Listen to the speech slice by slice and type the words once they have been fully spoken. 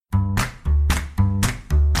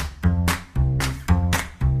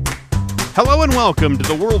Hello and welcome to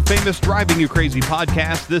the world-famous Driving You Crazy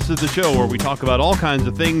podcast. This is the show where we talk about all kinds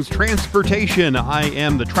of things transportation. I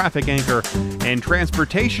am the traffic anchor and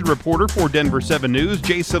transportation reporter for Denver 7 News,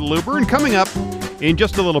 Jason Luber. And coming up in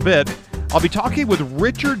just a little bit, I'll be talking with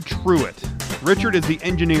Richard Truitt. Richard is the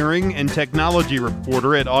engineering and technology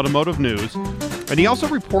reporter at Automotive News, and he also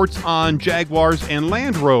reports on Jaguars and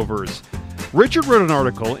Land Rovers. Richard wrote an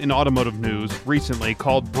article in Automotive News recently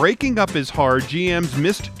called "Breaking Up Is Hard, GM's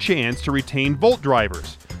Missed Chance to Retain Volt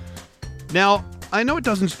Drivers." Now, I know it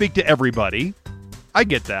doesn't speak to everybody. I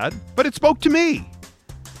get that. But it spoke to me.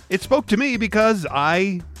 It spoke to me because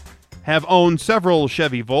I have owned several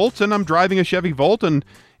Chevy Volts, and I'm driving a Chevy Volt, and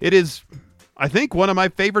it is, I think, one of my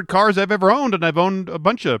favorite cars I've ever owned, and I've owned a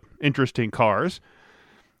bunch of interesting cars.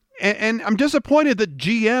 And I'm disappointed that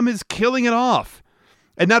GM is killing it off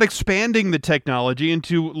and not expanding the technology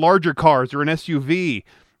into larger cars or an SUV.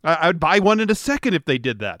 I would buy one in a second if they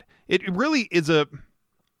did that. It really is a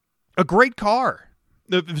great car.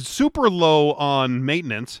 Super low on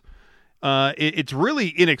maintenance. It's really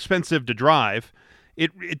inexpensive to drive.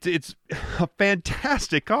 It's a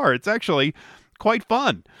fantastic car. It's actually quite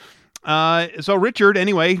fun. So Richard,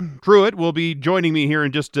 anyway, Truitt will be joining me here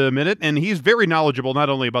in just a minute, and he's very knowledgeable not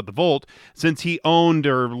only about the Volt, since he owned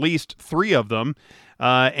or leased 3 of them,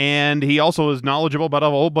 and he also is knowledgeable about a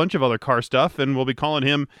whole bunch of other car stuff, and we'll be calling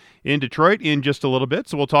him in Detroit in just a little bit.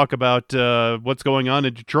 So we'll talk about what's going on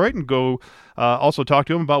in Detroit and go also talk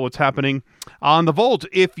to him about what's happening on the Volt.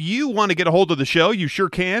 If you want to get a hold of the show, you sure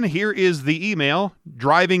can. Here is the email,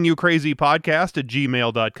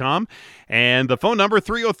 drivingyoucrazypodcast@gmail.com, and the phone number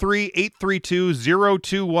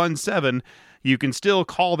 303-832-0217. You can still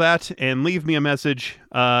call that and leave me a message.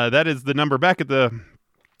 That is the number back at the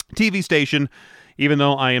TV station, even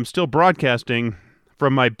though I am still broadcasting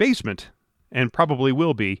from my basement, and probably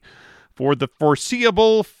will be for the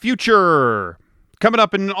foreseeable future. Coming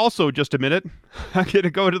up in also just a minute, I'm going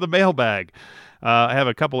to go to the mailbag. I have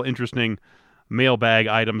a couple interesting mailbag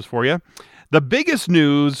items for you. The biggest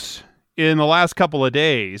news in the last couple of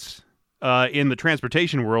days in the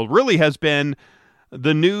transportation world really has been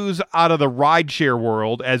the news out of the rideshare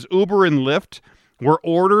world, as Uber and Lyft were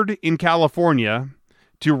ordered in California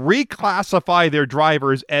to reclassify their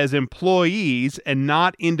drivers as employees and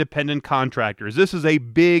not independent contractors. This is a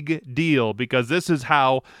big deal because this is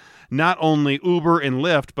how not only Uber and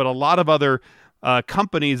Lyft, but a lot of other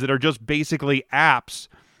companies that are just basically apps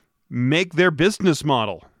make their business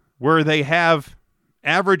model, where they have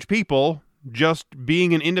average people just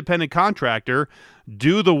being an independent contractor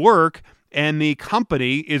do the work, and the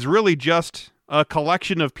company is really just a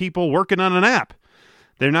collection of people working on an app.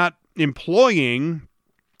 They're not employing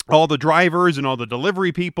all the drivers and all the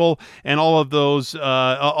delivery people and all of those,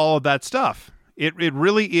 all of that stuff. It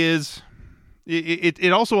really is.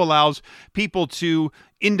 It also allows people to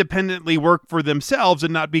independently work for themselves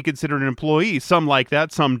and not be considered an employee. Some like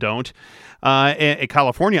that, some don't. And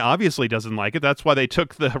California obviously doesn't like it. That's why they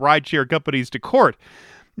took the rideshare companies to court.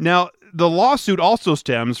 Now, the lawsuit also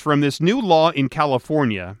stems from this new law in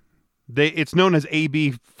California. It's known as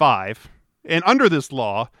AB 5. And under this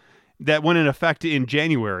law that went in effect in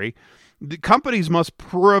January, the companies must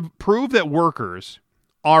prove that workers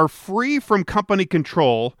are free from company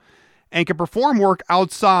control and can perform work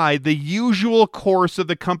outside the usual course of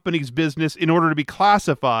the company's business in order to be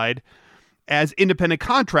classified as independent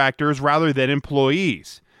contractors rather than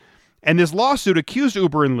employees. And this lawsuit accused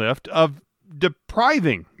Uber and Lyft of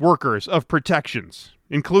depriving workers of protections,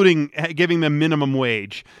 including giving them minimum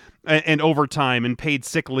wage and overtime and paid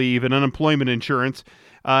sick leave and unemployment insurance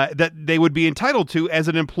that they would be entitled to as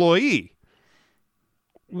an employee.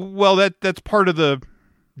 Well, that's part of the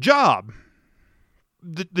job.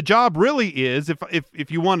 The job really is,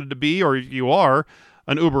 if you wanted to be, or if you are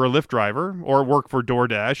an Uber or Lyft driver, or work for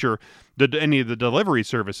DoorDash or any of the delivery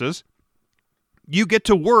services, you get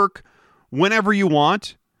to work whenever you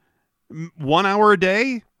want, 1 hour a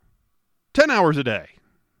day, 10 hours a day,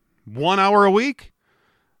 1 hour a week,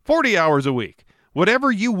 40 hours a week,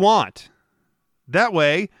 whatever you want. That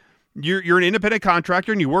way, you're an independent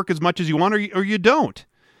contractor and you work as much as you want, or you don't.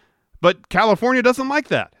 But California doesn't like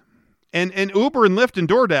that. And Uber and Lyft and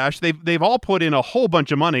DoorDash, they've all put in a whole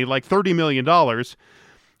bunch of money, like $30 million,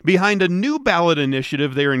 behind a new ballot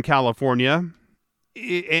initiative there in California.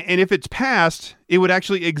 And if it's passed, it would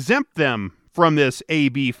actually exempt them from this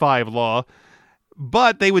AB 5 law,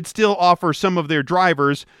 but they would still offer some of their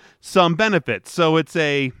drivers some benefits. So it's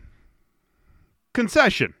a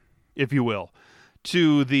concession, if you will,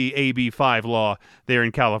 to the AB 5 law there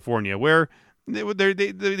in California, where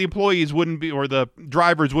the employees wouldn't be, or the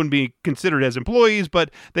drivers wouldn't be considered as employees,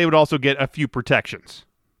 but they would also get a few protections.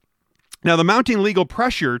 Now, the mounting legal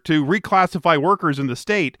pressure to reclassify workers in the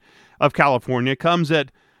state of California comes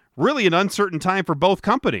at really an uncertain time for both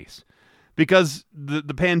companies because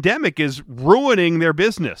the pandemic is ruining their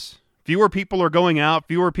business. Fewer people are going out.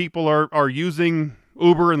 Fewer people are using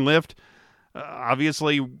Uber and Lyft.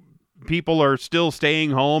 Obviously, people are still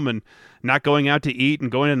staying home and not going out to eat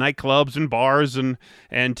and going to nightclubs and bars and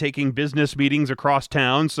taking business meetings across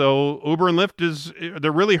town. So Uber and Lyft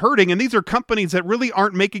they're really hurting. And these are companies that really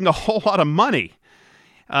aren't making a whole lot of money.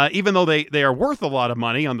 Even though they are worth a lot of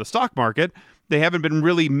money on the stock market, they haven't been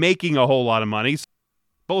really making a whole lot of money.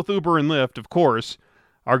 Both Uber and Lyft, of course,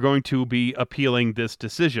 are going to be appealing this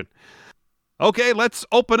decision. Okay, let's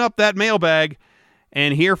open up that mailbag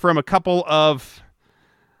and hear from a couple of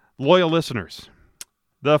loyal listeners.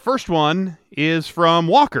 The first one is from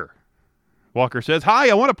Walker. Walker says, "Hi,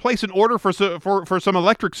 I want to place an order for some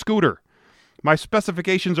electric scooter. My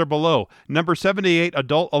specifications are below. Number 78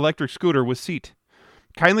 adult electric scooter with seat.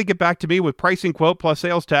 Kindly get back to me with pricing quote plus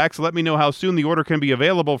sales tax. Let me know how soon the order can be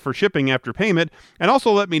available for shipping after payment, and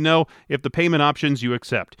also let me know if the payment options you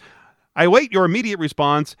accept. I await your immediate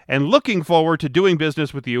response and looking forward to doing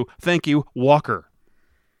business with you. Thank you, Walker."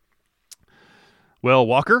 Well,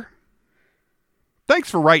 Walker,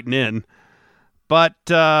 thanks for writing in, but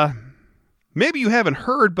maybe you haven't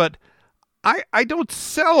heard, but I don't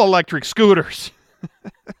sell electric scooters.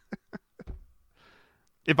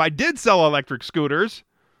 If I did sell electric scooters,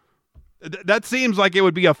 that seems like it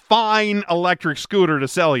would be a fine electric scooter to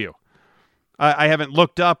sell you. I haven't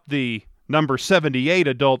looked up the number 78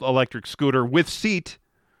 adult electric scooter with seat,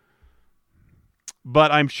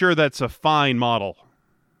 but I'm sure that's a fine model.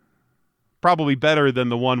 Probably better than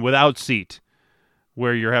the one without seat,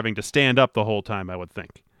 where you're having to stand up the whole time, I would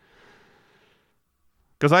think.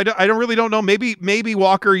 Because I don't know. Maybe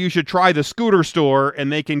Walker, you should try the scooter store,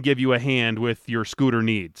 and they can give you a hand with your scooter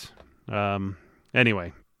needs.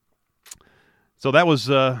 Anyway, so that was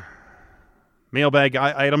mailbag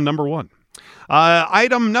item number 1.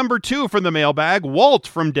 Item number 2 from the mailbag, Walt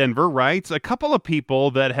from Denver writes, "A couple of people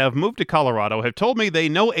that have moved to Colorado have told me they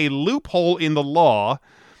know a loophole in the law.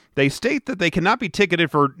 They state that they cannot be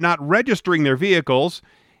ticketed for not registering their vehicles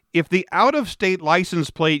if the out-of-state license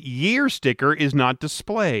plate year sticker is not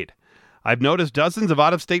displayed. I've noticed dozens of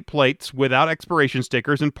out-of-state plates without expiration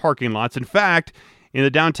stickers in parking lots. In fact, in the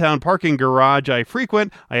downtown parking garage I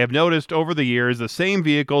frequent, I have noticed over the years the same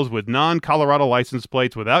vehicles with non-Colorado license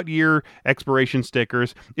plates without year expiration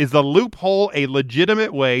stickers. Is the loophole a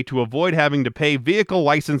legitimate way to avoid having to pay vehicle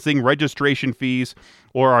licensing registration fees,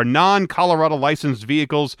 or are non-Colorado licensed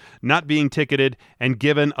vehicles not being ticketed and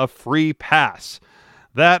given a free pass?"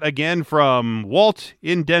 That, again, from Walt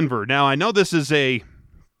in Denver. Now, I know this is a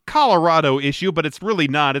Colorado issue, but it's really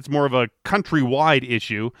not. It's more of a countrywide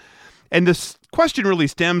issue. And this question really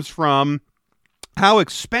stems from how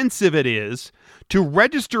expensive it is to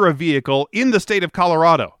register a vehicle in the state of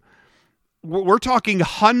Colorado. We're talking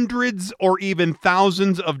hundreds or even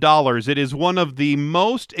thousands of dollars. It is one of the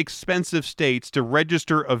most expensive states to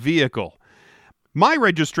register a vehicle. My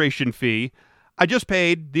registration fee, I just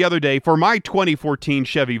paid the other day for my 2014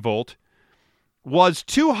 Chevy Volt, was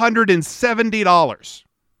 $270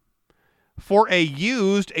 for a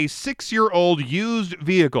 6-year-old used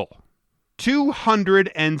vehicle.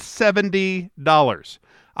 $270.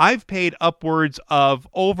 I've paid upwards of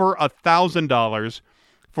over $1,000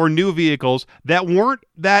 for new vehicles that weren't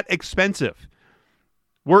that expensive.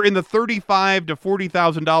 We're in the $35,000 to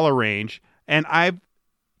 $40,000 range, and I've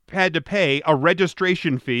had to pay a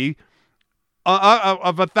registration fee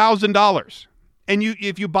of $1,000. And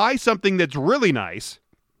if you buy something that's really nice,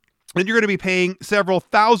 then you're going to be paying several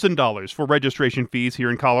 $1,000s for registration fees here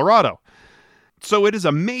in Colorado. So it is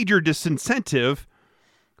a major disincentive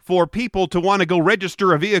for people to want to go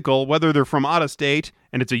register a vehicle, whether they're from out of state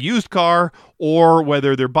and it's a used car, or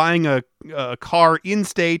whether they're buying a car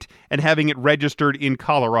in-state and having it registered in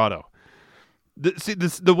Colorado.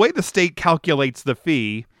 The way the state calculates the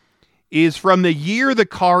fee is from the year the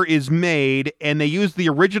car is made, and they use the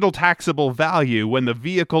original taxable value when the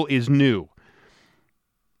vehicle is new.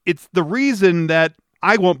 It's the reason that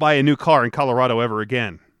I won't buy a new car in Colorado ever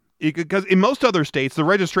again. Because in most other states, the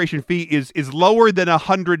registration fee is lower than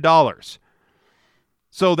 $100.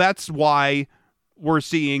 So that's why we're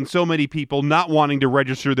seeing so many people not wanting to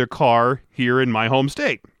register their car here in my home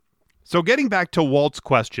state. So getting back to Walt's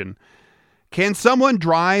question, can someone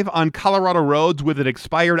drive on Colorado roads with an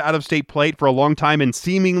expired out-of-state plate for a long time and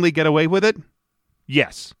seemingly get away with it?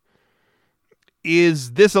 Yes.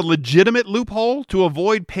 Is this a legitimate loophole to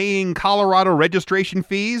avoid paying Colorado registration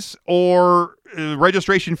fees or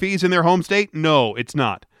registration fees in their home state? No, it's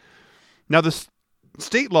not. Now, the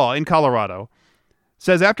State law in Colorado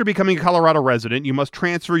says after becoming a Colorado resident, you must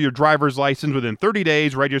transfer your driver's license within 30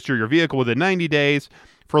 days, register your vehicle within 90 days.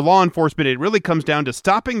 For law enforcement, it really comes down to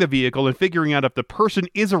stopping the vehicle and figuring out if the person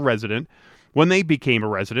is a resident when they became a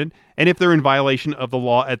resident and if they're in violation of the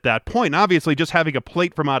law at that point. Obviously, just having a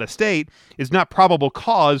plate from out of state is not probable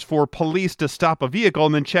cause for police to stop a vehicle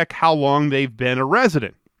and then check how long they've been a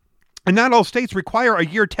resident. And not all states require a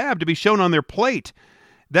year tab to be shown on their plate.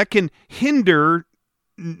 That can hinder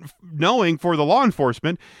knowing for the law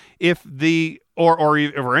enforcement if the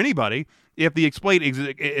or anybody if the plate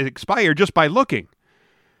expired just by looking.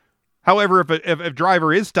 However, if a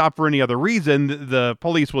driver is stopped for any other reason, the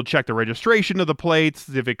police will check the registration of the plates.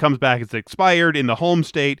 If it comes back as expired in the home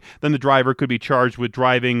state, then the driver could be charged with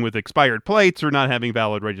driving with expired plates or not having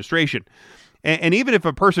valid registration. And even if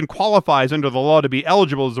a person qualifies under the law to be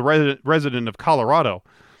eligible as a resident of Colorado,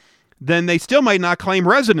 then they still might not claim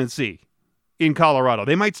residency in Colorado.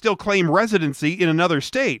 They might still claim residency in another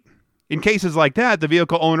state. In cases like that, the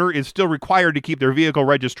vehicle owner is still required to keep their vehicle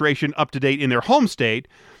registration up to date in their home state.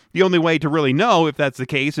 The only way to really know if that's the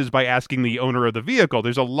case is by asking the owner of the vehicle.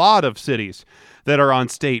 There's a lot of cities that are on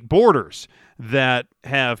state borders that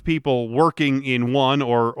have people working in one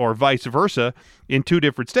or vice versa in two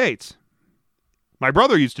different states. My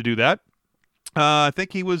brother used to do that. I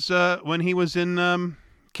think he was when he was in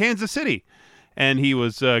Kansas City, and he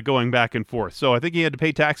was going back and forth. So I think he had to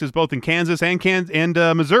pay taxes both in Kansas and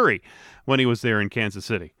Missouri when he was there in Kansas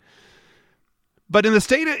City. But in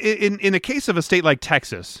the case of a state like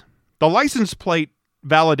Texas, the license plate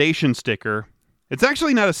validation sticker, it's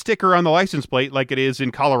actually not a sticker on the license plate like it is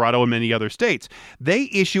in Colorado and many other states. They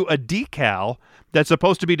issue a decal that's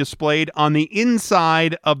supposed to be displayed on the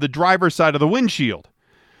inside of the driver's side of the windshield.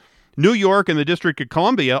 New York and the District of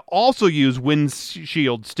Columbia also use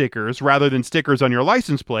windshield stickers rather than stickers on your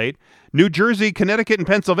license plate. New Jersey, Connecticut, and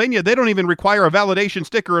Pennsylvania, they don't even require a validation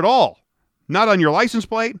sticker at all. Not on your license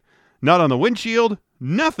plate, not on the windshield,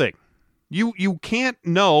 nothing. You can't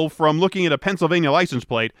know from looking at a Pennsylvania license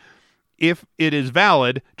plate if it is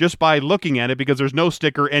valid just by looking at it because there's no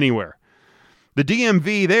sticker anywhere. The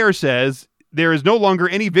DMV there says there is no longer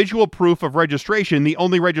any visual proof of registration. The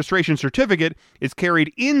only registration certificate is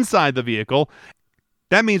carried inside the vehicle.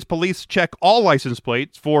 That means police check all license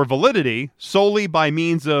plates for validity solely by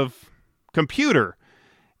means of computer,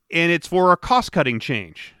 and it's for a cost-cutting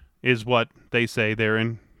change, is what they say there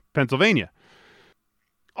in Pennsylvania.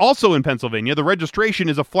 Also in Pennsylvania, the registration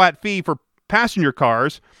is a flat fee for passenger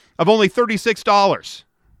cars of only $36.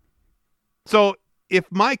 So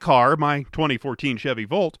if my car, my 2014 Chevy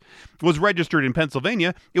Volt, was registered in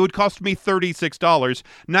Pennsylvania, it would cost me $36,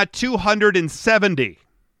 not $270.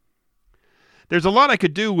 There's a lot I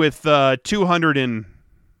could do with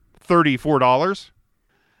 $234.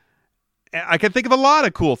 I can think of a lot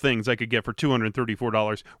of cool things I could get for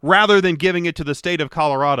 $234 rather than giving it to the state of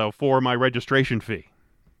Colorado for my registration fee.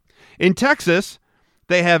 In Texas,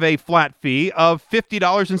 they have a flat fee of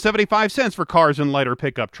 $50.75 for cars and lighter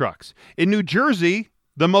pickup trucks. In New Jersey,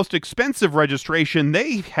 the most expensive registration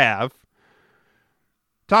they have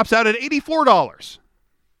tops out at $84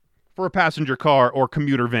 for a passenger car or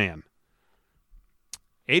commuter van.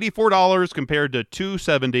 $84 compared to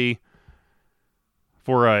 $270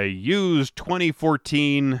 for a used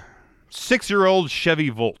 2014 6-year-old Chevy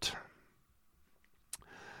Volt.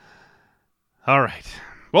 All right.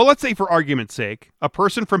 Well, let's say for argument's sake, a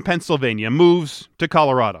person from Pennsylvania moves to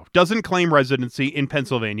Colorado, doesn't claim residency in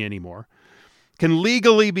Pennsylvania anymore, can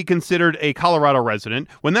legally be considered a Colorado resident.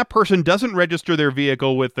 When that person doesn't register their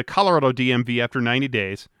vehicle with the Colorado DMV after 90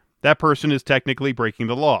 days, that person is technically breaking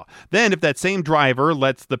the law. Then, if that same driver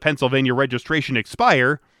lets the Pennsylvania registration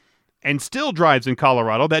expire and still drives in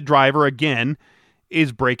Colorado, that driver, again,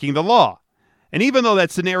 is breaking the law. And even though that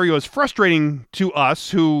scenario is frustrating to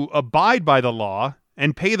us who abide by the law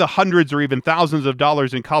and pay the hundreds or even thousands of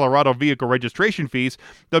dollars in Colorado vehicle registration fees,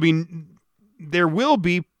 there will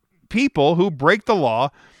be people who break the law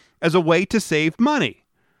as a way to save money.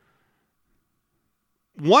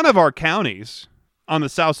 One of our counties on the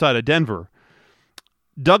south side of Denver,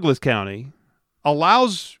 Douglas County,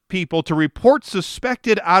 allows people to report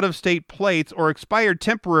suspected out-of-state plates or expired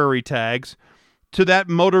temporary tags to that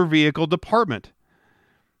motor vehicle department.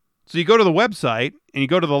 So you go to the website and you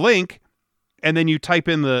go to the link, and then you type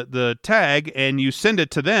in the tag and you send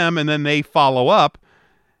it to them, and then they follow up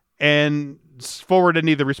and forward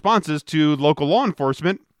any of the responses to local law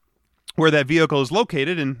enforcement where that vehicle is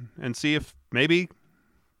located and see if maybe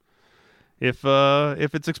if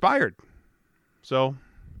it's expired. So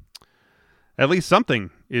at least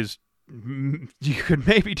something is, you could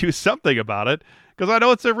maybe do something about it, because I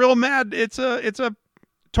know it's a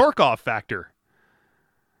torque-off factor.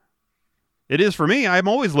 It is for me. I'm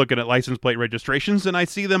always looking at license plate registrations, and I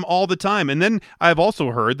see them all the time. And then I've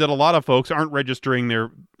also heard that a lot of folks aren't registering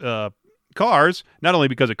their cars, not only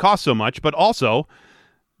because it costs so much, but also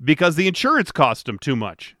because the insurance costs them too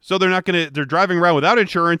much. So they're driving around without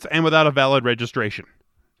insurance and without a valid registration.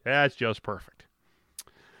 That's just perfect.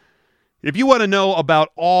 If you want to know about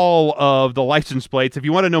all of the license plates, if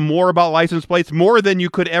you want to know more about license plates, more than you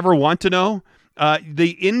could ever want to know,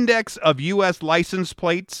 the Index of U.S. License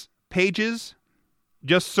Plates pages,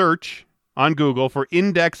 just search on Google for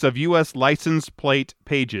Index of U.S. License Plate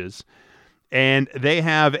pages, and they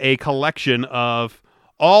have a collection of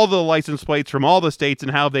all the license plates from all the states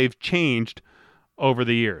and how they've changed over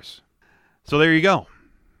the years. So there you go.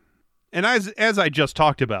 And as I just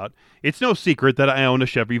talked about, it's no secret that I own a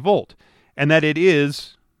Chevy Volt, and that it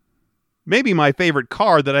is maybe my favorite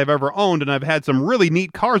car that I've ever owned, and I've had some really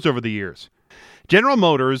neat cars over the years. General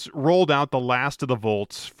Motors rolled out the last of the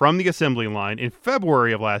Volts from the assembly line in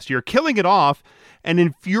February of last year, killing it off and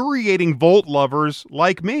infuriating Volt lovers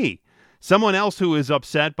like me. Someone else who is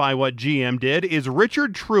upset by what GM did is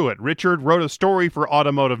Richard Truitt. Richard wrote a story for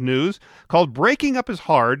Automotive News called Breaking Up Is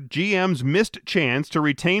Hard, GM's Missed Chance to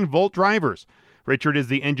Retain Volt Drivers. Richard is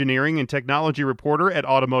the engineering and technology reporter at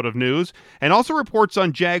Automotive News and also reports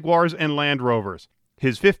on Jaguars and Land Rovers.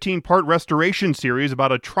 His 15-part restoration series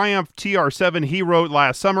about a Triumph TR7 he wrote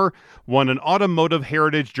last summer won an Automotive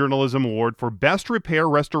Heritage Journalism Award for Best Repair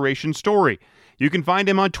Restoration Story. You can find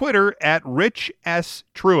him on Twitter at Rich S.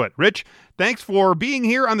 Truitt. Rich, thanks for being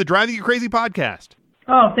here on the Driving You Crazy podcast.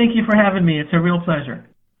 Oh, thank you for having me. It's a real pleasure.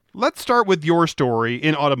 Let's start with your story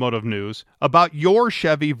in Automotive News about your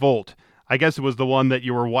Chevy Volt. I guess it was the one that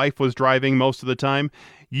your wife was driving most of the time.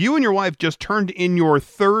 You and your wife just turned in your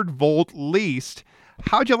third Volt leased.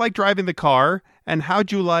 How'd you like driving the car, and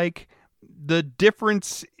how'd you like the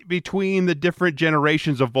difference between the different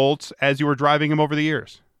generations of Volts as you were driving them over the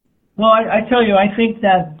years? Well, I tell you, I think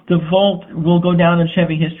that the Volt will go down in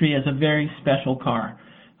Chevy history as a very special car.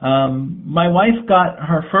 My wife got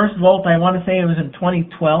her first Volt, I want to say it was in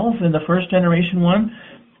 2012, in the first generation one,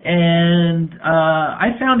 and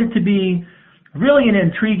I found it to be really an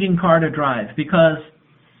intriguing car to drive because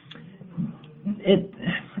let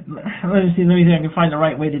me see if I can find the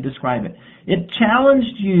right way to describe it. It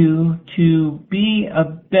challenged you to be a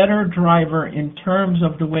better driver in terms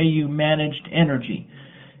of the way you managed energy.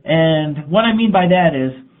 And what I mean by that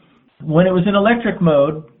is, when it was in electric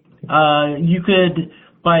mode, you could,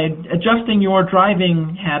 by adjusting your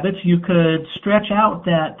driving habits, you could stretch out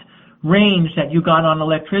that range that you got on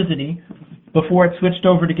electricity before it switched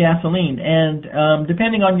over to gasoline. And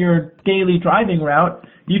depending on your daily driving route,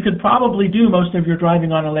 you could probably do most of your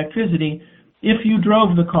driving on electricity if you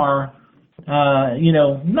drove the car,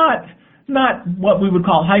 not what we would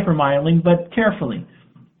call hypermiling, but carefully.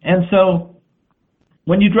 And so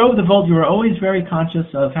when you drove the Volt, you were always very conscious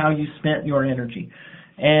of how you spent your energy.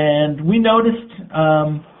 And we noticed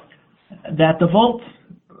that the Volt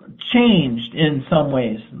changed in some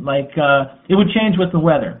ways. Like it would change with the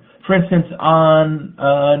weather. For instance, on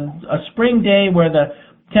a spring day where the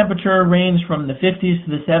temperature ranged from the 50s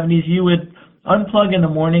to the 70s, you would unplug in the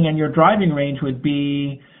morning and your driving range would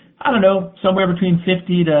be, I don't know, somewhere between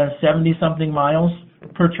 50 to 70-something miles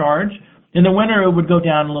per charge. In the winter, it would go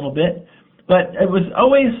down a little bit. But it was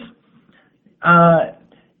always,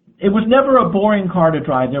 it was never a boring car to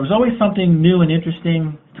drive. There was always something new and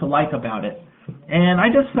interesting to like about it. And I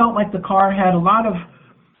just felt like the car had a lot of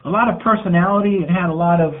personality. It had a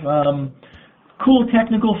lot of cool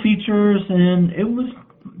technical features, and it was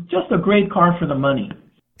just a great car for the money.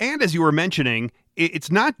 And as you were mentioning,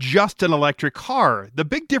 it's not just an electric car. The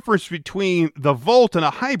big difference between the Volt and a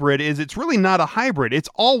hybrid is it's really not a hybrid. It's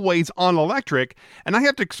always on electric. And I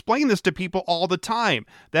have to explain this to people all the time,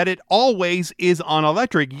 that it always is on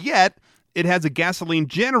electric, yet it has a gasoline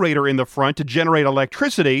generator in the front to generate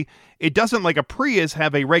electricity. It doesn't, like a Prius,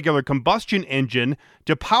 have a regular combustion engine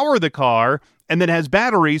to power the car, and then has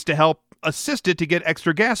batteries to help assist it to get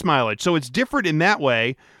extra gas mileage. So it's different in that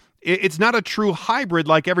way. It's not a true hybrid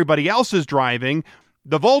like everybody else is driving.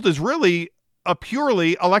 The Volt is really a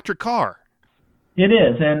purely electric car. It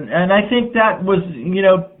is, and I think that was,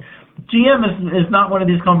 GM is not one of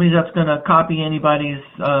these companies that's going to copy anybody's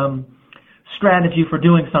strategy for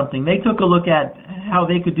doing something. They took a look at how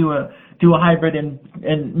they could do a hybrid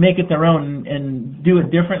and make it their own and do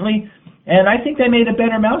it differently. And I think they made a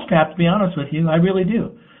better mousetrap, to be honest with you. I really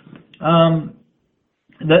do.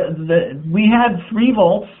 We had 3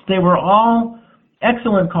 Volts. They were all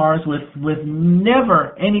excellent cars with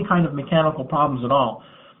never any kind of mechanical problems at all.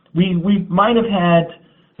 We might have had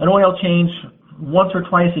an oil change once or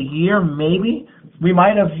twice a year, maybe. We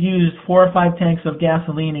might have used 4 or 5 tanks of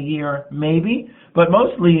gasoline a year, maybe. But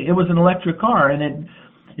mostly it was an electric car, and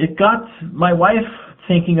it got my wife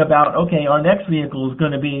thinking about, okay, our next vehicle is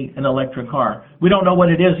going to be an electric car. We don't know what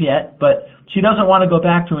it is yet, but she doesn't want to go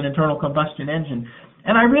back to an internal combustion engine.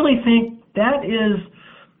 And I really think that is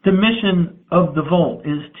the mission of the Volt,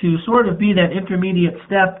 is to sort of be that intermediate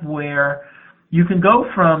step where you can go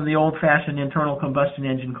from the old-fashioned internal combustion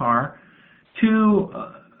engine car to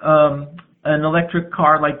an electric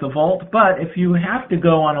car like the Volt. But if you have to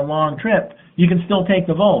go on a long trip, you can still take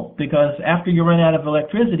the Volt, because after you run out of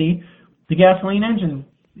electricity, the gasoline engine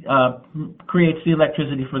creates the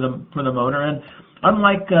electricity for the motor. And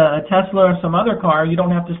unlike a Tesla or some other car, you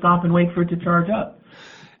don't have to stop and wait for it to charge up.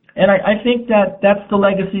 And I think that's the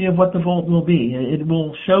legacy of what the Volt will be. It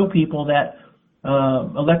will show people that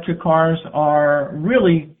electric cars are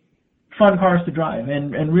really fun cars to drive,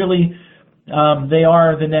 and really they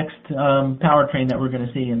are the next powertrain that we're going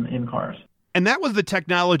to see in cars. And that was the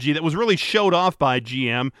technology that was really showed off by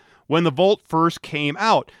GM when the Volt first came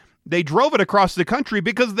out. They drove it across the country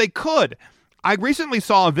because they could. I recently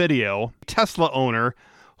saw a video, Tesla owner,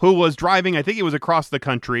 who was driving, I think he was across the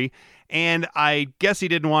country, and I guess he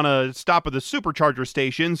didn't want to stop at the supercharger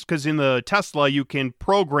stations, because in the Tesla you can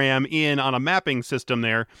program in on a mapping system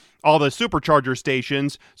there all the supercharger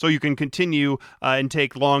stations so you can continue and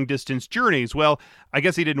take long distance journeys. Well, I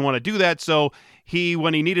guess he didn't want to do that, so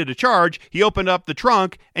when he needed a charge, he opened up the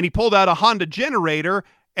trunk and he pulled out a Honda generator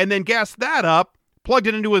and then gassed that up, plugged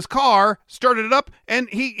it into his car, started it up, and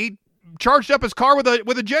he charged up his car with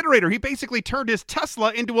a generator. He basically turned his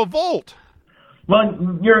Tesla into a Volt.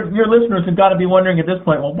 Well, your listeners have got to be wondering at this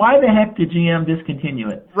point, well, why the heck did GM discontinue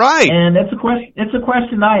it? Right. And it's a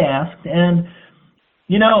question I asked, and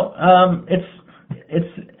it's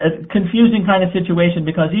a confusing kind of situation,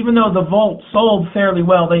 because even though the Volt sold fairly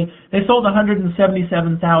well, they sold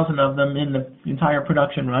 177,000 of them in the entire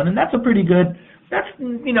production run, and that's a pretty good. That's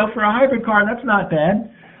for a hybrid car, that's not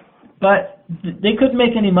bad. But they couldn't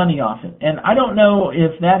make any money off it, and I don't know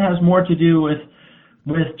if that has more to do with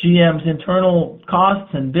GM's internal costs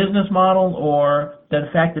and business model, or the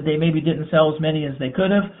fact that they maybe didn't sell as many as they could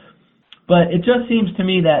have. But it just seems to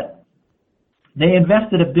me that they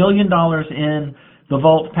invested $1 billion in the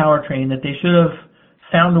Volt powertrain, that they should have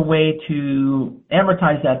found a way to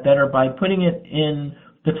amortize that better by putting it in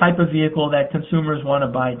the type of vehicle that consumers want to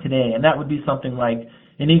buy today. And that would be something like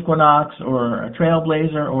an Equinox or a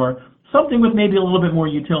Trailblazer, or something with maybe a little bit more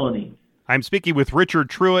utility. I'm speaking with Richard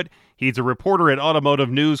Truitt. He's a reporter at Automotive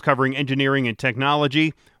News covering engineering and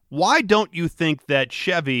technology. Why don't you think that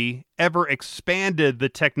Chevy ever expanded the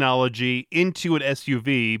technology into an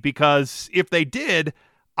SUV? Because if they did,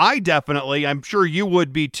 I'm sure you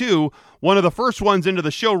would be too, one of the first ones into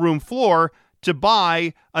the showroom floor to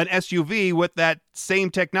buy an SUV with that same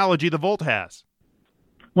technology the Volt has.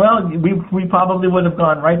 Well, we probably would have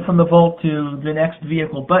gone right from the Volt to the next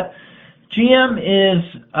vehicle, but GM is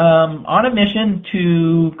on a mission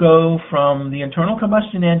to go from the internal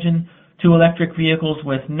combustion engine to electric vehicles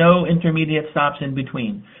with no intermediate stops in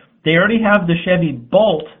between. They already have the Chevy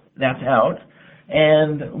Bolt that's out,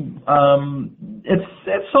 and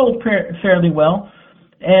it's sold fairly well.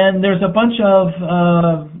 And there's a bunch of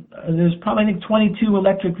there's probably, I think, 22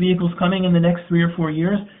 electric vehicles coming in the next 3 or 4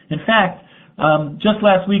 years. In fact, just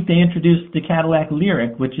last week they introduced the Cadillac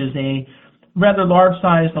Lyriq, which is a rather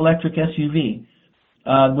large-sized electric SUV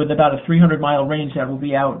with about a 300-mile range that will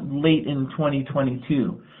be out late in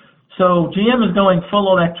 2022. So GM is going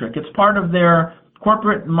full electric. It's part of their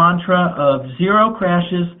corporate mantra of zero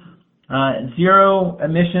crashes, zero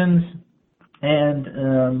emissions, and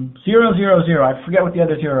 000. I forget what the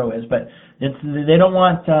other zero is, but they don't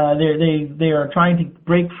want. They are trying to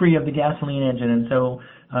break free of the gasoline engine, and so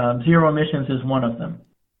zero emissions is one of them.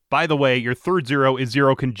 By the way, your third zero is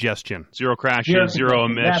zero congestion. Zero crashes, zero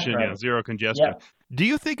emission, right. Zero congestion. Yep. Do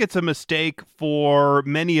you think it's a mistake for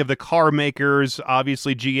many of the car makers,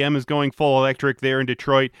 obviously GM is going full electric there in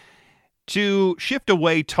Detroit, to shift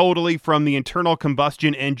away totally from the internal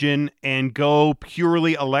combustion engine and go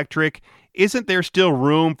purely electric? Isn't there still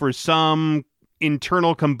room for some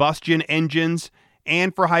internal combustion engines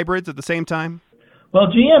and for hybrids at the same time? Well,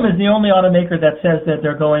 GM is the only automaker that says that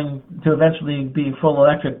they're going to eventually be full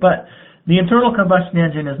electric, but the internal combustion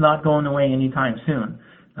engine is not going away anytime soon.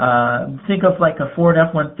 Think of like a Ford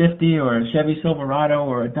F-150 or a Chevy Silverado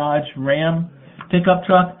or a Dodge Ram pickup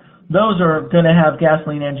truck. Those are going to have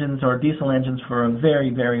gasoline engines or diesel engines for a very,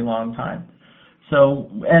 very long time. So,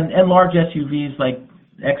 and large SUVs like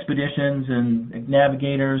Expeditions and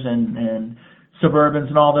Navigators and Suburbans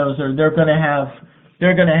and all those, they're going to have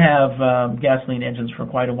they're going to have gasoline engines for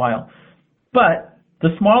quite a while. But the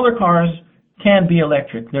smaller cars can be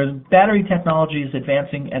electric. Their battery technology is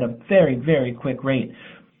advancing at a very, very quick rate.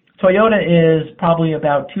 Toyota is probably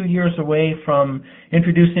about 2 years away from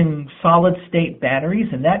introducing solid-state batteries,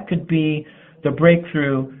 and that could be the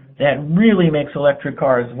breakthrough that really makes electric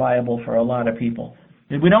cars viable for a lot of people.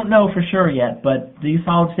 We don't know for sure yet, but these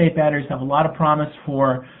solid-state batteries have a lot of promise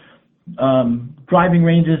for driving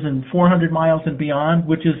ranges in 400 miles and beyond,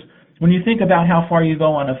 which is, when you think about how far you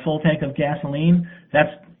go on a full tank of gasoline,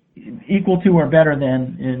 that's equal to or better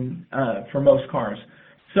than for most cars.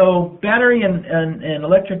 So battery and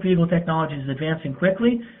electric vehicle technology is advancing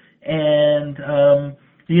quickly, and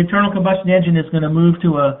the internal combustion engine is going to move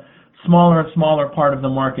to a smaller and smaller part of the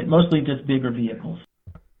market, mostly just bigger vehicles.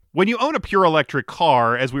 When you own a pure electric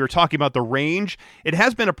car, as we were talking about the range, it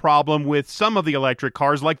has been a problem with some of the electric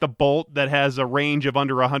cars, like the Bolt that has a range of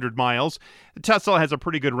under 100 miles. The Tesla has a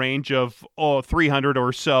pretty good range of 300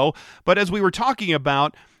 or so. But as we were talking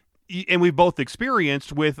about, and we've both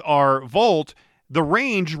experienced with our Volt, the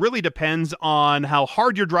range really depends on how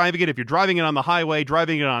hard you're driving it. If you're driving it on the highway,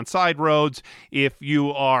 driving it on side roads, if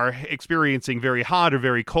you are experiencing very hot or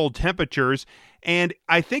very cold temperatures. And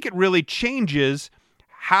I think it really changes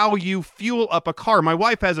how you fuel up a car. My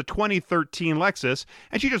wife has a 2013 Lexus,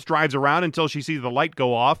 and she just drives around until she sees the light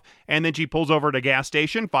go off, and then she pulls over at a gas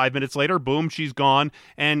station. 5 minutes later, boom, she's gone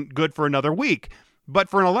and good for another week. But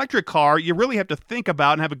for an electric car, you really have to think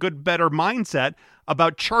about and have a better mindset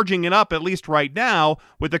about charging it up, at least right now,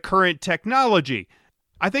 with the current technology.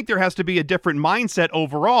 I think there has to be a different mindset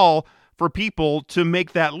overall for people to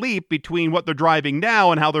make that leap between what they're driving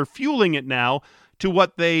now and how they're fueling it now to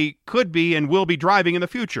what they could be and will be driving in the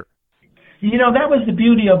future. You know, that was the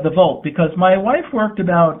beauty of the Volt, because my wife worked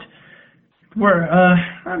about 10,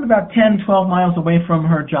 12 miles away from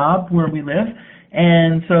her job where we live.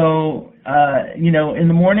 And so, in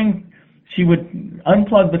the morning, she would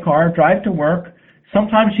unplug the car, drive to work.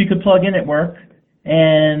 Sometimes she could plug in at work.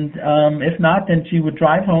 And if not, then she would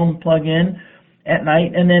drive home, plug in at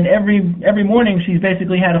night. And then every morning, she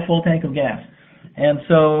basically had a full tank of gas. And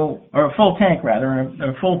so, or a full tank rather,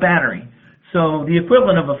 a full battery. So the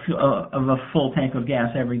equivalent of a full tank of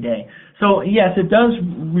gas every day. So yes, it does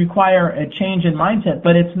require a change in mindset,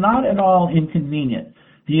 but it's not at all inconvenient.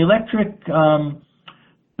 The electric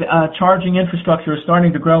charging infrastructure is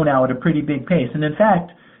starting to grow now at a pretty big pace. And in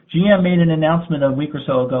fact, GM made an announcement a week or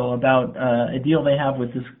so ago about a deal they have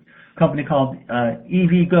with this company called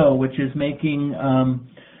EVgo, which is making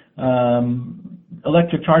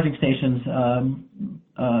electric charging stations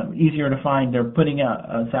easier to find. They're putting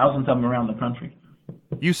out thousands of them around the country.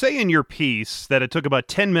 You say in your piece that it took about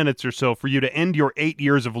 10 minutes or so for you to end your 8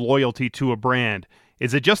 years of loyalty to a brand.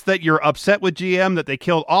 Is it just that you're upset with GM that they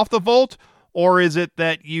killed off the Volt, or is it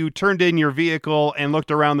that you turned in your vehicle and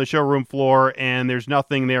looked around the showroom floor and there's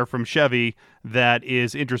nothing there from Chevy that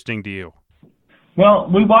is interesting to you? Well,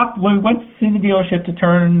 we went to the dealership to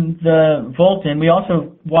turn the Volt in. We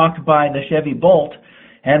also walked by the Chevy Bolt,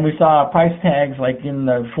 and we saw price tags like in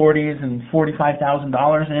the $40,000 and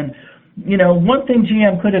 $45,000. And, one thing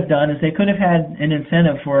GM could have done is they could have had an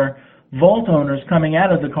incentive for Volt owners coming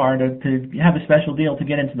out of the car to have a special deal to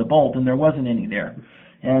get into the Bolt, and there wasn't any there.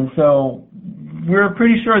 And so we're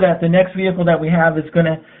pretty sure that the next vehicle that we have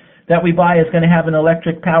that we buy is going to have an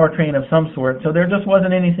electric powertrain of some sort. So there just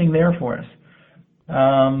wasn't anything there for us.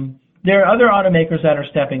 There are other automakers that are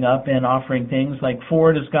stepping up and offering things. Like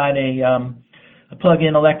Ford has got a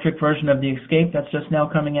plug-in electric version of the Escape that's just now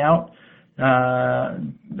coming out.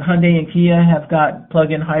 Hyundai and Kia have got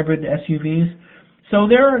plug-in hybrid SUVs. So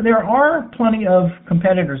there are plenty of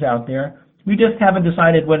competitors out there. We just haven't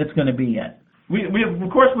decided what it's going to be yet. We of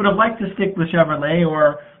course would have liked to stick with Chevrolet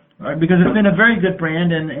or because it's been a very good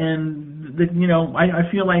brand, and I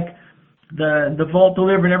feel like the Volt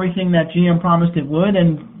delivered everything that GM promised it would,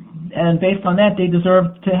 and based on that, they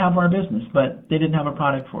deserved to have our business, but they didn't have a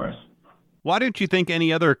product for us. Why don't you think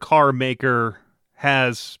any other car maker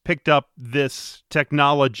has picked up this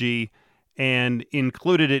technology and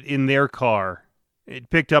included it in their car? It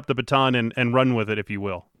picked up the baton and run with it, if you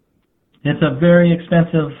will. It's just very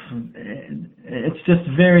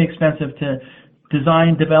expensive to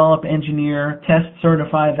design, develop, engineer, test,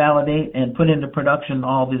 certify, validate, and put into production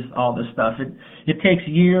all this stuff. It takes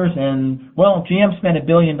years, and GM spent $1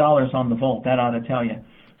 billion on the Volt. That ought to tell you.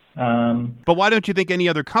 But why don't you think any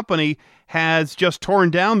other company has just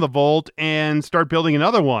torn down the Volt and start building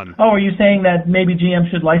another one? Oh, are you saying that maybe GM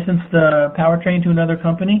should license the powertrain to another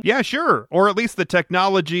company? Yeah, sure. Or at least the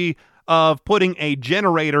technology of putting a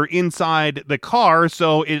generator inside the car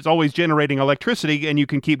so it's always generating electricity and you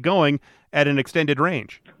can keep going at an extended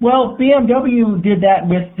range. Well, BMW did that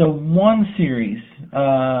with the 1 Series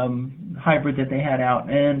hybrid that they had out,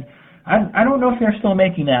 and I don't know if they're still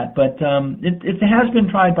making that, but it has been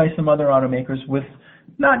tried by some other automakers with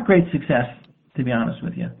not great success, to be honest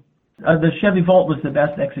with you. The Chevy Volt was the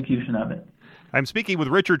best execution of it. I'm speaking with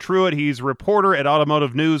Richard Truitt. He's a reporter at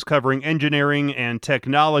Automotive News covering engineering and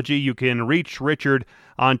technology. You can reach Richard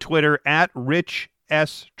on Twitter at Rich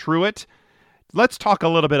S. Truitt. Let's talk a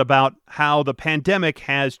little bit about how the pandemic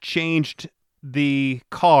has changed the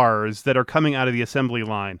cars that are coming out of the assembly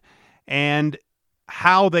line and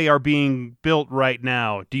how they are being built right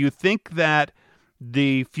now. Do you think that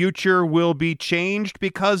the future will be changed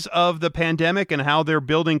because of the pandemic and how they're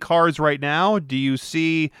building cars right now? Do you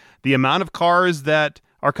see the amount of cars that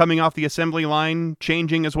are coming off the assembly line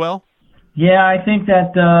changing as well? Yeah, I think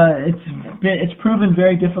that it's proven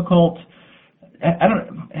very difficult.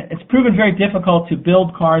 It's proven very difficult to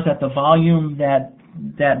build cars at the volume that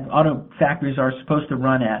auto factories are supposed to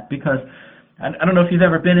run at, because I don't know if you've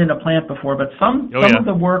ever been in a plant before, but some of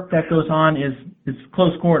the work that goes on is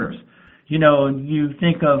close quarters. You know, you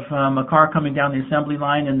think of a car coming down the assembly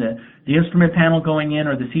line and the instrument panel going in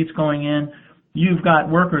or the seats going in. You've got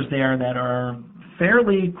workers there that are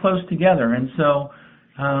fairly close together, and so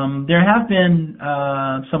there have been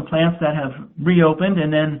some plants that have reopened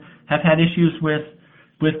and then have had issues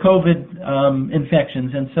with COVID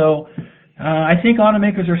infections, and so I think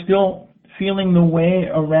automakers are still feeling the way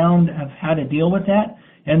around of how to deal with that,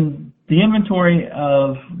 and the inventory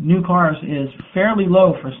of new cars is fairly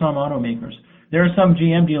low for some automakers. There are some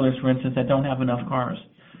GM dealers, for instance, that don't have enough cars,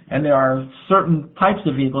 and there are certain types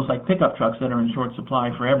of vehicles like pickup trucks that are in short supply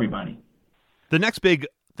for everybody. The next big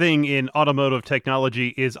thing in automotive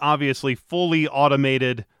technology is obviously fully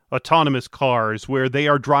automated autonomous cars where they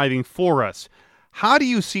are driving for us. How do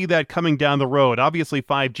you see that coming down the road? Obviously,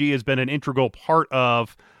 5G has been an integral part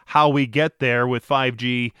of how we get there with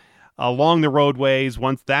 5G along the roadways.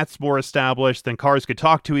 Once that's more established, then cars could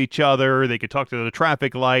talk to each other. They could talk to the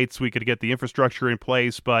traffic lights. We could get the infrastructure in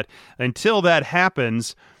place. But until that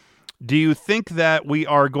happens, do you think that we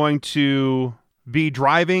are going to be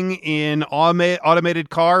driving in automated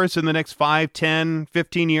cars in the next 5, 10,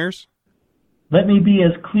 15 years? Let me be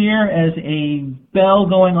as clear as a bell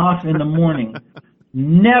going off in the morning.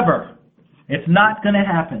 Never. It's not going to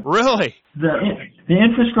happen. Really? The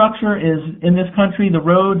infrastructure is in this country, the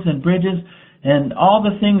roads and bridges and all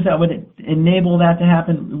the things that would enable that to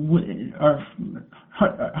happen are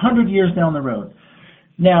 100 years down the road.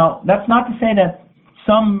 Now, that's not to say that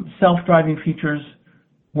some self-driving features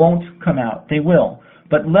won't come out. They will.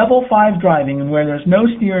 But level 5 driving, and where there's no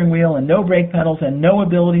steering wheel and no brake pedals and no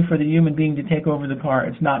ability for the human being to take over the car,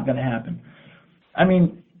 it's not going to happen. I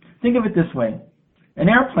mean, think of it this way. An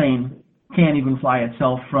airplane can't even fly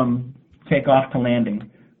itself from takeoff to landing.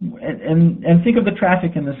 And think of the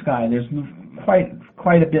traffic in the sky. There's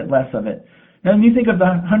quite a bit less of it. Now, when you think of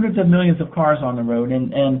the hundreds of millions of cars on the road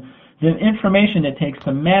and the information it takes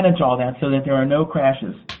to manage all that so that there are no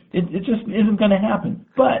crashes, it just isn't going to happen.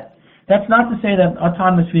 But that's not to say that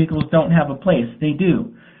autonomous vehicles don't have a place. They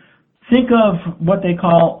do. Think of what they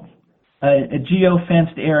call a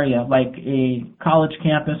geo-fenced area, like a college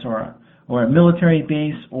campus or a military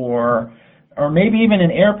base or maybe even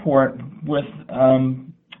an airport with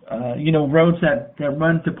roads that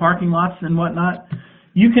run to parking lots and whatnot.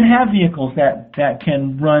 You can have vehicles that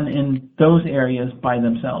can run in those areas by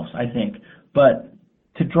themselves, I think. But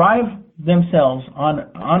to drive themselves on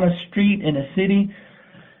a street in a city,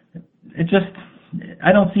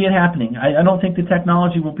 I don't see it happening. I don't think the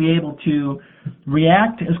technology will be able to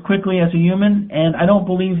react as quickly as a human, and I don't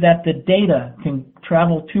believe that the data can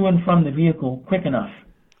travel to and from the vehicle quick enough.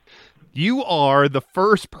 You are the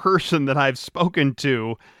first person that I've spoken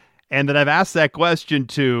to and that I've asked that question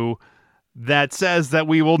to that says that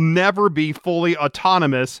we will never be fully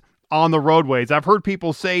autonomous on the roadways. I've heard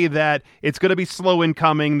people say that it's going to be slow in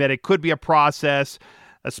coming, that it could be a process,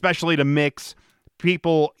 especially to mix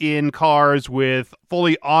people in cars with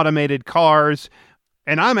fully automated cars.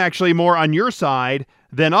 And I'm actually more on your side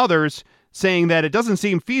than others, saying that it doesn't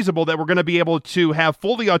seem feasible that we're going to be able to have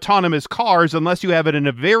fully autonomous cars unless you have it in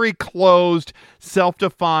a very closed,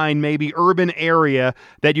 self-defined, maybe urban area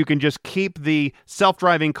that you can just keep the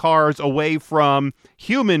self-driving cars away from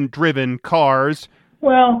human-driven cars.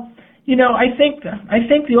 Well, I think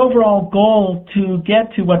the overall goal to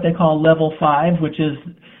get to what they call level 5, which is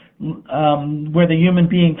where the human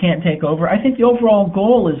being can't take over, I think the overall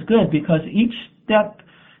goal is good because each step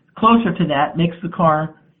closer to that makes the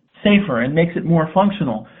car safer and makes it more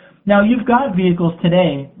functional. Now, you've got vehicles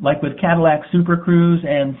today, like with Cadillac Super Cruise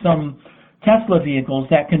and some Tesla vehicles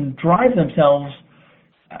that can drive themselves.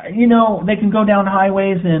 They can go down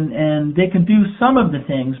highways and they can do some of the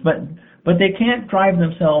things, but they can't drive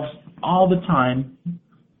themselves all the time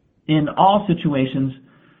in all situations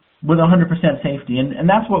with 100% safety. And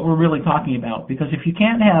that's what we're really talking about, because if you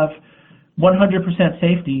can't have 100%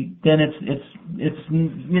 safety, then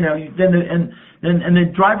then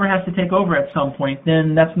the driver has to take over at some point.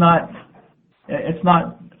 Then it's not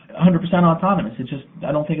 100% autonomous.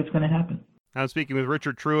 I don't think it's going to happen. I'm speaking with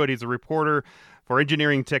Richard Truitt. He's a reporter for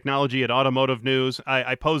engineering technology at Automotive News.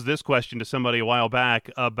 I posed this question to somebody a while back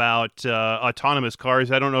about autonomous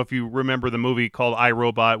cars. I don't know if you remember the movie called I,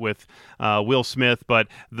 Robot with Will Smith, but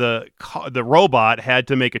the robot had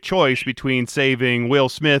to make a choice between saving Will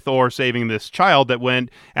Smith or saving this child that went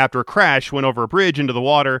after a crash, went over a bridge into the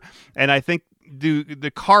water. And I think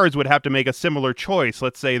the cars would have to make a similar choice.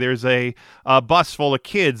 Let's say there's a bus full of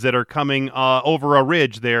kids that are coming over a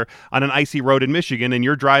ridge there on an icy road in Michigan, and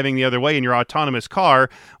you're driving the other way in your autonomous car.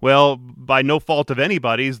 Well, by no fault of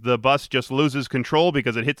anybody's, the bus just loses control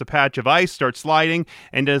because it hits a patch of ice, starts sliding,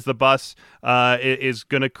 and as the bus is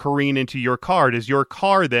going to careen into your car, does your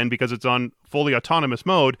car then, because it's on fully autonomous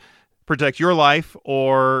mode, protect your life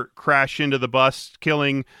or crash into the bus,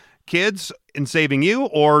 killing kids and saving you,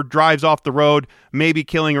 or drives off the road, maybe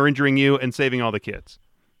killing or injuring you and saving all the kids?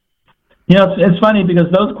 It's funny because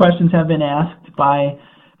those questions have been asked by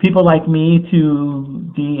people like me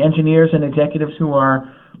to the engineers and executives who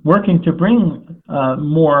are working to bring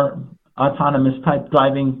more autonomous type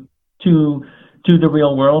driving to the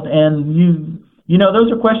real world. And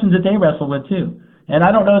those are questions that they wrestle with too. And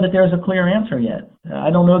I don't know that there's a clear answer yet.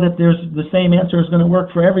 I don't know that there's the same answer is going to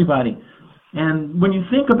work for everybody. And when you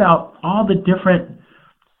think about all the different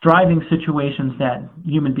driving situations that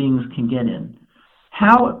human beings can get in,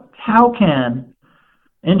 how can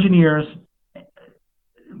engineers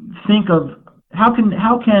think of how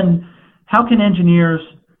can engineers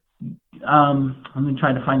let me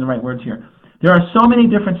try to find the right words here. There are so many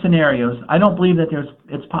different scenarios. I don't believe that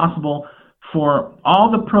it's possible for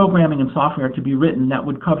all the programming and software to be written that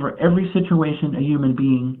would cover every situation a human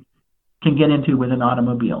being can get into with an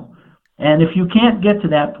automobile. And if you can't get to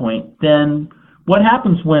that point, then what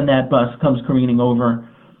happens when that bus comes careening over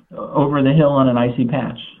the hill on an icy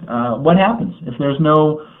patch? What happens if there's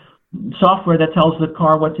no software that tells the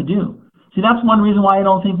car what to do? See, that's one reason why I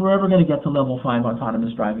don't think we're ever going to get to level 5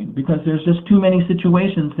 autonomous driving, because there's just too many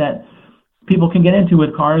situations that people can get into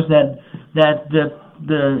with cars that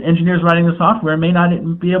the engineers writing the software may not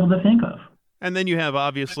be able to think of. And then you have,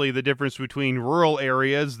 obviously, the difference between rural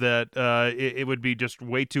areas that it would be just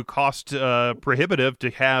way too cost prohibitive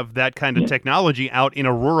to have that kind of technology out in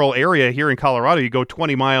a rural area. Here in Colorado, you go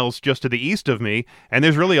 20 miles just to the east of me, and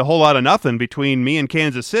there's really a whole lot of nothing between me and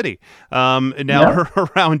Kansas City.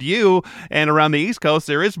 Around you and around the East Coast,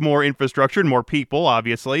 there is more infrastructure and more people,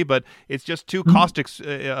 obviously, but it's just too cost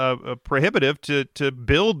prohibitive to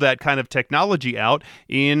build that kind of technology out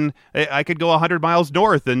in, I could go 100 miles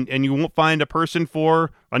north, and you won't find a person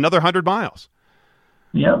for another 100 miles.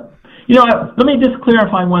 Yep. Let me just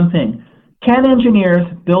clarify one thing. Can engineers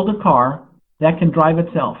build a car that can drive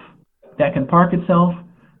itself, that can park itself,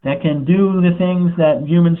 that can do the things that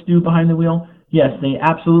humans do behind the wheel? Yes, they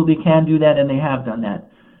absolutely can do that, and they have done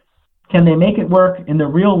that. Can they make it work in the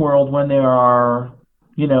real world when they are,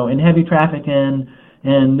 in heavy traffic and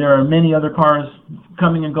there are many other cars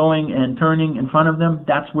coming and going and turning in front of them?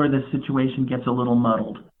 That's where the situation gets a little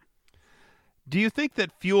muddled. Do you think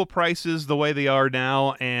that fuel prices the way they are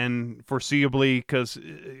now, and foreseeably, because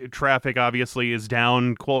traffic obviously is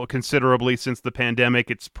down considerably since the pandemic,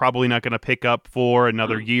 it's probably not going to pick up for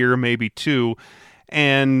another year, maybe two,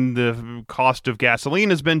 and the cost of gasoline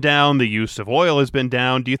has been down, the use of oil has been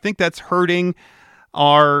down. Do you think that's hurting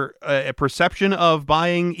our perception of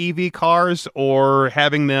buying EV cars or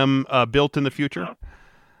having them built in the future?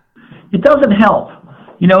 It doesn't help.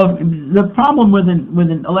 The problem with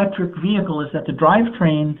an electric vehicle is that the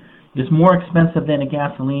drivetrain is more expensive than a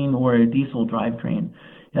gasoline or a diesel drivetrain.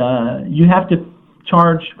 You have to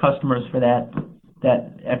charge customers for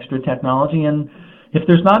that extra technology, and if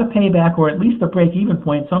there's not a payback or at least a break-even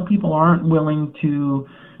point, some people aren't willing to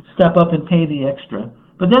step up and pay the extra.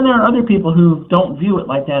 But then there are other people who don't view it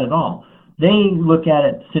like that at all. They look at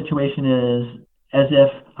it situation as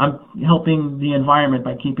if I'm helping the environment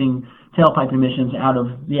by keeping tailpipe emissions out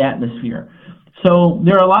of the atmosphere. So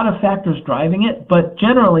there are a lot of factors driving it, but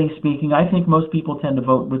generally speaking, I think most people tend to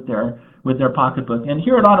vote with their pocketbook. And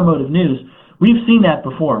here at Automotive News, we've seen that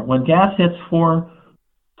before. When gas hits $4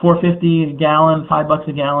 $4.50 a gallon, $5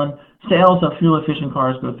 a gallon, sales of fuel-efficient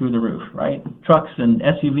cars go through the roof, right? Trucks and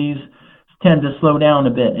SUVs tend to slow down a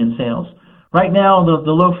bit in sales. Right now,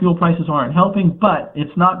 the low fuel prices aren't helping, but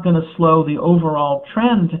it's not going to slow the overall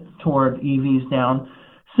trend toward EVs down,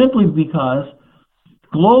 simply because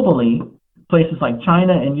globally, places like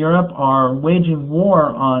China and Europe are waging war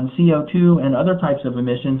on CO2 and other types of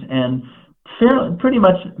emissions and pretty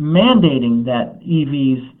much mandating that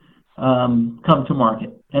EVs come to market.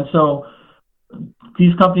 And so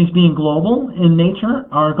these companies, being global in nature,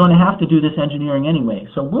 are going to have to do this engineering anyway.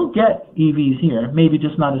 So we'll get EVs here, maybe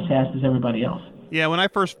just not as fast as everybody else. Yeah, when I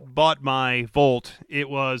first bought my Volt, it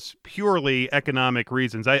was purely economic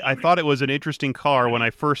reasons. I thought it was an interesting car when I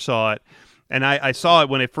first saw it. And I saw it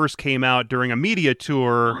when it first came out during a media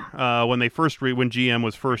tour when GM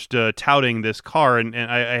was first touting this car, and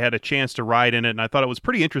I had a chance to ride in it, and I thought it was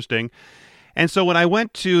pretty interesting. And so when I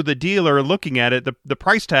went to the dealer looking at it, the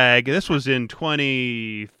price tag, this was in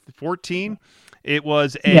 2014, it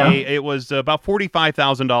was about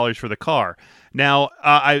 $45,000 for the car. Now,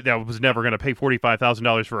 I was never going to pay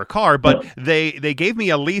 $45,000 for a car, but they gave me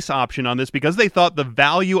a lease option on this because they thought the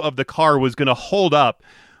value of the car was going to hold up,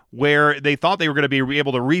 where they thought they were going to be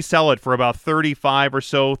able to resell it for about $35,000 or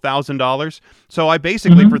so. So I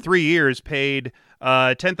basically, for 3 years, paid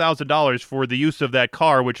 $10,000 for the use of that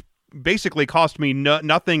car, which basically cost me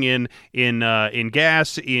nothing in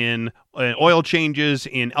gas, in oil changes,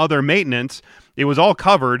 in other maintenance. It was all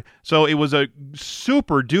covered, so it was a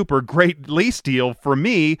super duper great lease deal for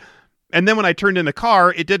me. And then when I turned in the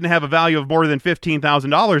car, it didn't have a value of more than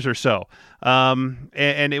 $15,000 or so.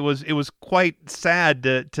 And it was quite sad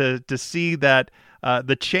to see that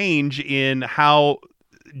the change in how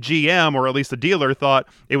GM, or at least the dealer, thought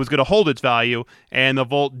it was going to hold its value, and the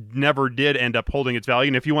Volt never did end up holding its value.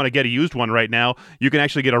 And if you want to get a used one right now, you can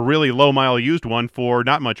actually get a really low-mile used one for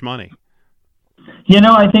not much money.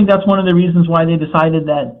 I think that's one of the reasons why they decided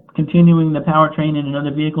that continuing the powertrain in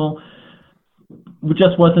another vehicle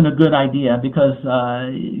just wasn't a good idea, because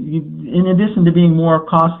in addition to being more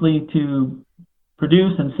costly to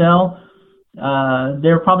produce and sell,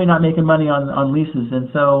 they're probably not making money on leases. And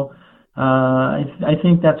so I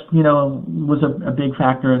think that's, was a big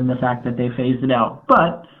factor in the fact that they phased it out.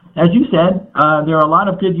 But as you said, there are a lot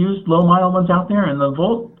of good used low-mile ones out there, and the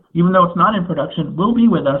Volt, even though it's not in production, will be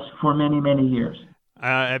with us for many, many years.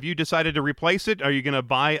 Have you decided to replace it? Are you going to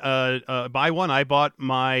buy one? I bought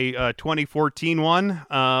my 2014 one,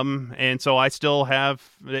 and so I still have.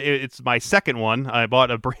 It's my second one. I bought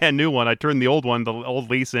a brand new one. I turned the old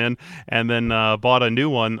lease in, and then bought a new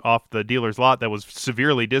one off the dealer's lot that was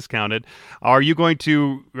severely discounted. Are you going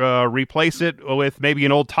to replace it with maybe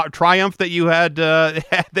an old Triumph that you had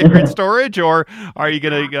there in storage, or are you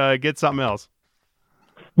going to get something else?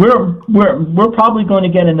 We're probably going to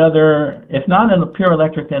get another, if not a pure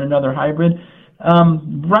electric, then another hybrid.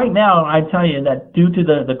 Right now, I tell you that due to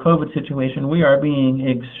the COVID situation, we are being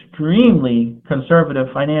extremely conservative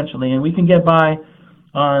financially, and we can get by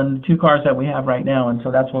on 2 cars that we have right now, and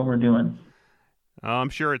so that's what we're doing. I'm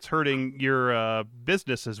sure it's hurting your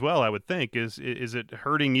business as well, I would think. Is it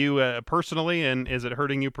hurting you personally, and is it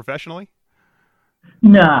hurting you professionally?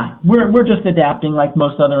 Nah, we're just adapting like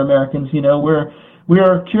most other Americans.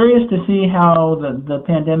 We're curious to see how the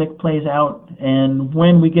pandemic plays out and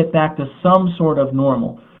when we get back to some sort of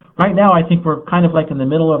normal. Right now, I think we're kind of like in the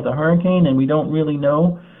middle of the hurricane, and we don't really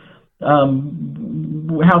know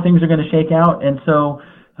how things are going to shake out. And so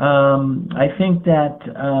I think that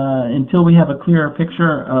until we have a clearer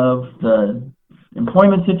picture of the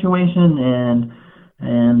employment situation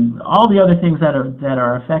and all the other things that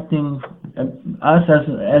are affecting us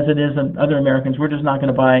as it is other Americans, we're just not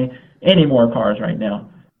going to buy any more cars right now.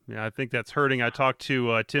 Yeah, I think that's hurting. I talked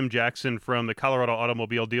to Tim Jackson from the Colorado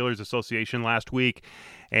Automobile Dealers Association last week,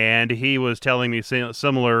 and he was telling me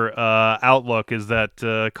similar outlook is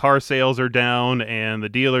that car sales are down, and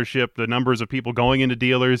the numbers of people going into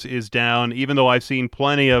dealers is down, even though I've seen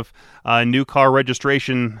plenty of new car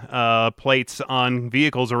registration plates on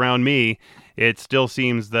vehicles around me. It still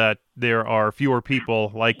seems that there are fewer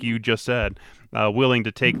people, like you just said, willing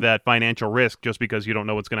to take that financial risk just because you don't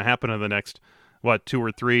know what's going to happen in the next, 2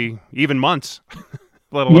 or 3, even months.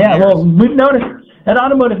 Let alone years. Well, we've noticed at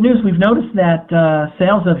Automotive News, we've noticed that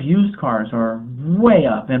sales of used cars are way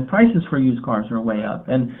up, and prices for used cars are way up.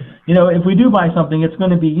 And if we do buy something, it's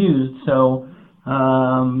going to be used. So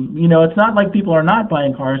it's not like people are not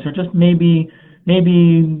buying cars; they're just maybe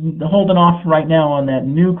maybe holding off right now on that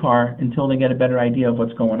new car until they get a better idea of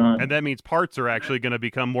what's going on. And that means parts are actually going to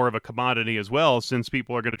become more of a commodity as well, since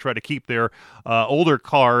people are going to try to keep their older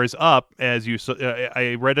cars up. As you,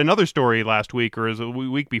 I read another story last week or a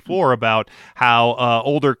week before about how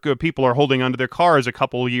older people are holding onto their cars a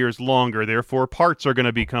couple years longer. Therefore, parts are going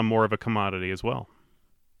to become more of a commodity as well.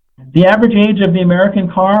 The average age of the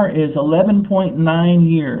American car is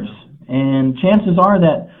 11.9 years, and chances are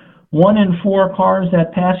that 1 in 4 cars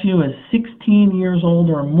that pass you is 16 years old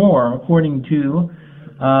or more, according to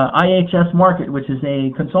IHS Markit, which is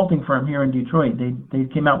a consulting firm here in Detroit. They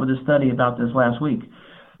came out with a study about this last week.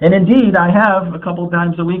 And indeed, I have a couple of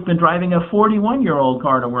times a week been driving a 41-year-old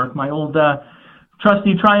car to work, my old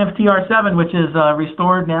trusty Triumph TR7, which is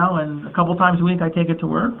restored now, and a couple times a week I take it to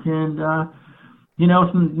work. And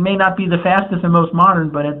it may not be the fastest and most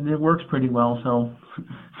modern, but it works pretty well. So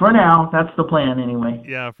for now, that's the plan anyway.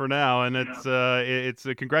 Yeah, for now. And it's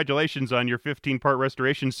congratulations on your 15-part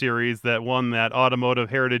restoration series that won that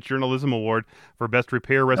Automotive Heritage Journalism Award for Best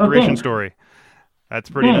Repair Restoration Story. That's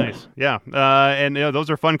pretty nice. Yeah. And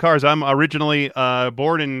those are fun cars. I'm originally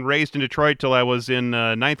born and raised in Detroit till I was in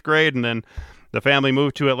 9th grade, and then the family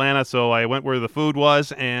moved to Atlanta, so I went where the food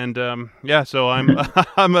was, and so I'm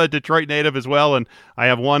I'm a Detroit native as well, and I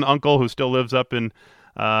have one uncle who still lives up in,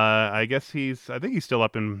 I think he's still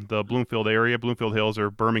up in the Bloomfield area, Bloomfield Hills or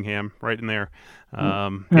Birmingham, right in there.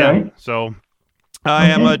 Right. So I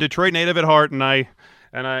am a Detroit native at heart, and I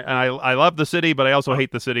love the city, but I also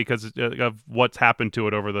hate the city because of what's happened to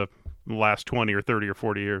it over the last 20 or 30 or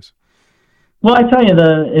 40 years. Well, I tell you,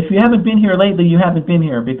 if you haven't been here lately, you haven't been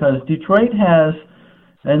here, because Detroit has,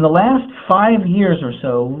 in the last 5 years or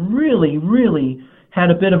so, really, really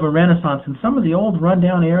had a bit of a renaissance, and some of the old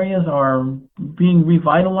rundown areas are being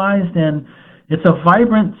revitalized, and it's a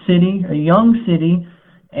vibrant city, a young city,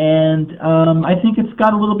 and I think it's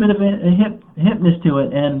got a little bit of a hipness to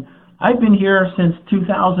it. And I've been here since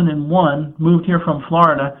 2001, moved here from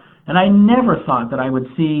Florida, and I never thought that I would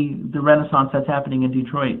see the renaissance that's happening in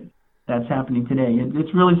Detroit. That's happening today.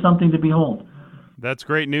 It's really something to behold. That's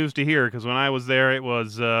great news to hear, because when I was there, it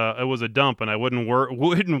was a dump, and I wouldn't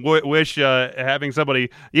wish having somebody,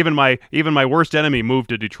 even my worst enemy, move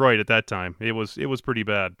to Detroit at that time. It was pretty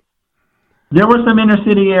bad. There were some inner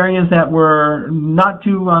city areas that were not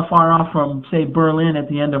too far off from, say, Berlin at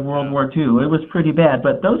the end of World War II. It was pretty bad,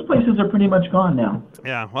 but those places are pretty much gone now.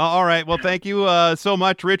 Yeah, well, all right. Well, thank you so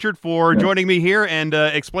much, Richard, for joining me here and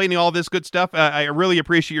explaining all this good stuff. I really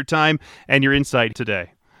appreciate your time and your insight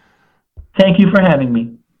today. Thank you for having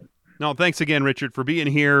me. No, thanks again, Richard, for being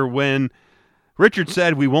here. When Richard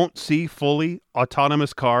said we won't see fully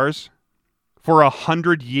autonomous cars for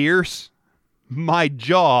 100 years, my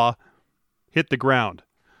jaw hit the ground.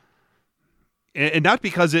 And not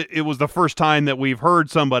because it was the first time that we've heard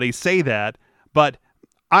somebody say that, but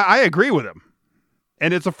I agree with him.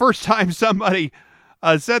 And it's the first time somebody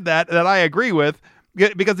said that I agree with,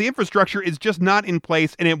 because the infrastructure is just not in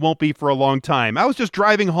place, and it won't be for a long time. I was just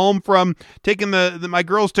driving home from taking my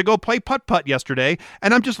girls to go play putt-putt yesterday,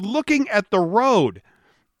 and I'm just looking at the road.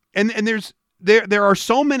 And there are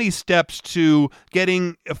so many steps to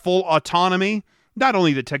getting full autonomy. Not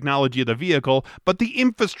only the technology of the vehicle, but the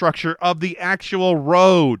infrastructure of the actual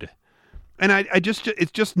road. And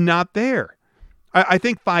it's just not there. I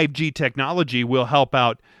think 5G technology will help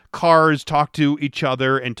out cars talk to each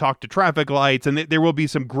other and talk to traffic lights, and there will be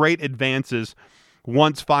some great advances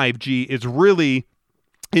once 5G is really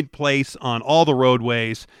in place on all the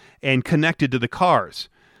roadways and connected to the cars.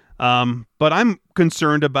 But I'm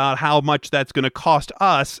concerned about how much that's going to cost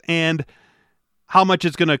us and how much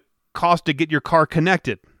it's going to cost to get your car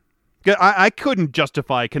connected. I couldn't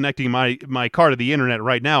justify connecting my car to the internet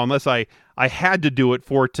right now unless I had to do it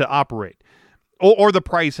for it to operate. Or the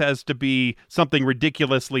price has to be something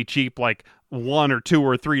ridiculously cheap, like $1 or $2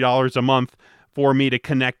 or $3 a month for me to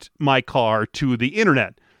connect my car to the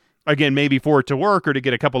internet. Again, maybe for it to work or to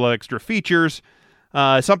get a couple of extra features,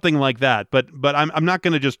 something like that. But I'm not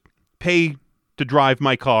going to just pay to drive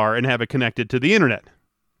my car and have it connected to the internet.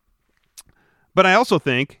 But I also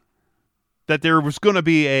think that there was going to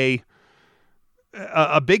be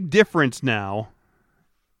a big difference now,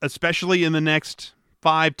 especially in the next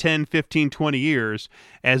 5, 10, 15, 20 years,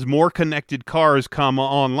 as more connected cars come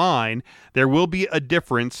online. There will be a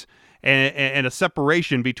difference and a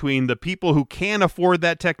separation between the people who can afford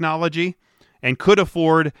that technology and could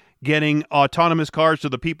afford getting autonomous cars to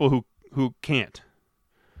the people who can't.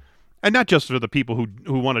 And not just for the people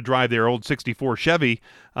who want to drive their old 64 Chevy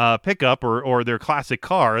pickup or their classic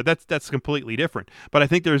car. That's completely different. But I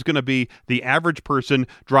think there's going to be the average person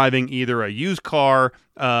driving either a used car,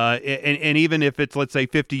 and even if it's, let's say,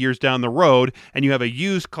 50 years down the road, and you have a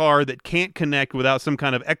used car that can't connect without some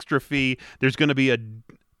kind of extra fee, there's going to be a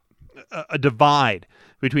divide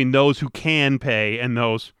between those who can pay and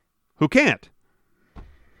those who can't.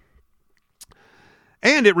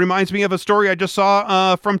 And it reminds me of a story I just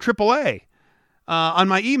saw from AAA on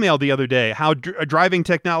my email the other day, how driving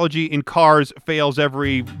technology in cars fails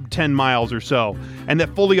every 10 miles or so, and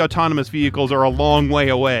that fully autonomous vehicles are a long way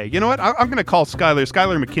away. You know what? I'm going to call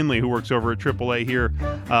Skyler McKinley, who works over at AAA here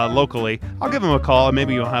locally. I'll give him a call, and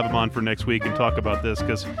maybe we'll have him on for next week and talk about this,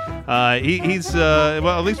 because he's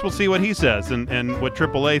well, at least we'll see what he says and what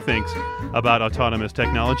AAA thinks about autonomous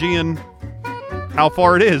technology and how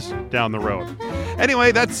far it is down the road.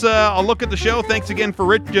 Anyway, that's a look at the show. Thanks again to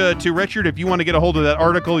Richard. If you want to get a hold of that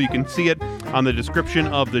article, you can see it on the description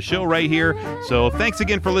of the show right here. So thanks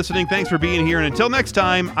again for listening. Thanks for being here. And until next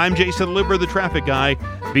time, I'm Jason Luber, the traffic guy.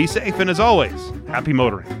 Be safe, and as always, happy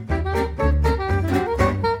motoring.